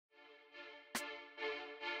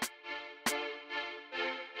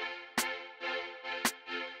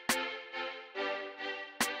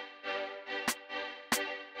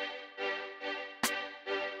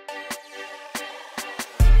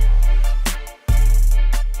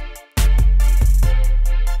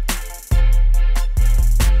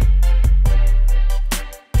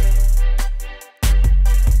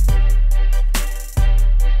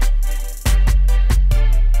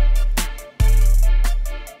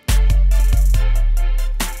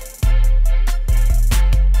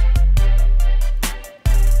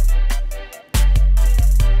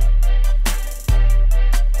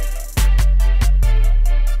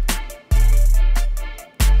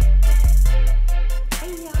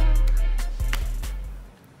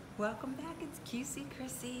Welcome back, it's QC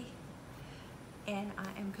Chrissy, and I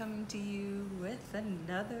am coming to you with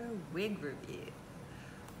another wig review.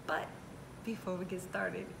 But before we get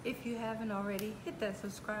started, if you haven't already, hit that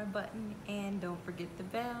subscribe button and don't forget the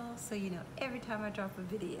bell so you know every time I drop a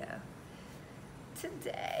video.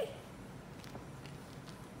 Today,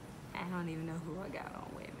 I don't even know who I got on.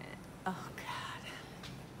 Wait a minute. Oh God.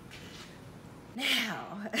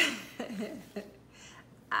 Now,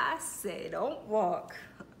 I say don't walk,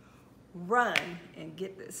 run and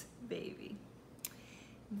get this baby.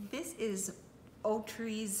 This is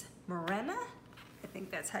Outre's Mirena. I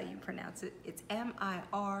think that's how you pronounce it. It's M-I-R-E-N-A,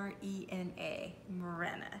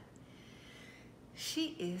 Mirena.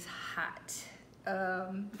 She is hot.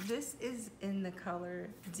 This is in the color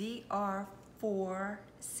DR4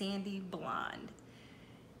 Sandy Blonde.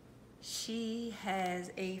 She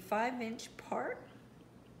has a 5-inch part.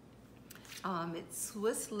 It's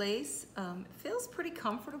Swiss lace. It feels pretty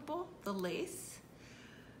comfortable, the lace.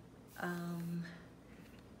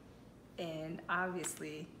 And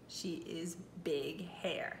obviously she is big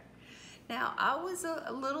hair. Now, I was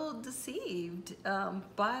a little deceived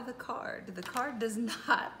by the card. The card does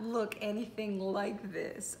not look anything like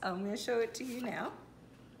this. I'm gonna show it to you now.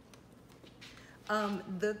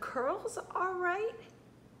 The curls are right,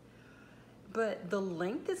 but the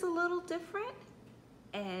length is a little different.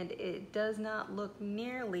 And it does not look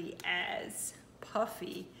nearly as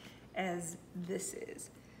puffy as this is.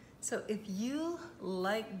 So if you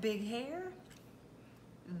like big hair,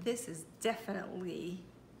 this is definitely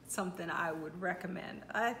something I would recommend.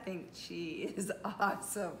 I think she is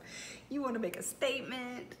awesome. You want to make a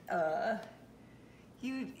statement,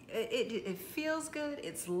 it feels good,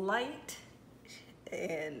 it's light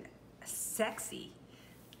and sexy.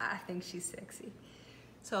 I think she's sexy.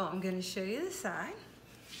 So I'm gonna show you the side.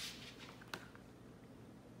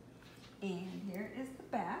 And here is the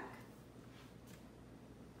back.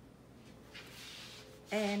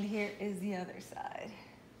 And here is the other side.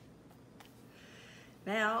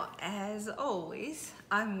 Now, as always,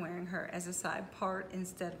 I'm wearing her as a side part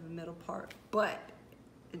instead of a middle part, but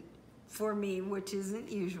for me, which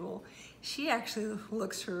isn't usual, she actually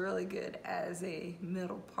looks really good as a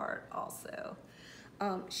middle part also.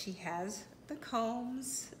 She has the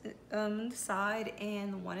combs on the side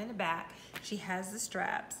and the one in the back. She has the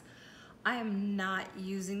straps. I am not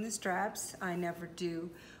using the straps, I never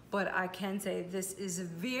do, but I can say this is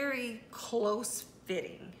very close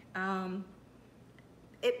fitting.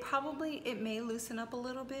 It may loosen up a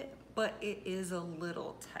little bit, but it is a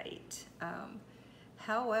little tight.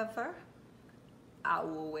 However, I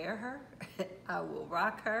will wear her, I will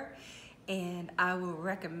rock her, and I will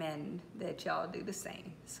recommend that y'all do the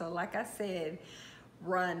same. So like I said,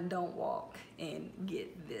 run, don't walk, and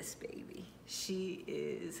get this baby. She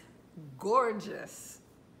is gorgeous.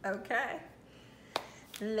 Okay,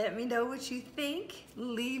 let me know what you think.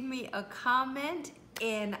 Leave me a comment,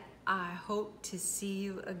 and I hope to see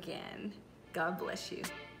you again. God bless you.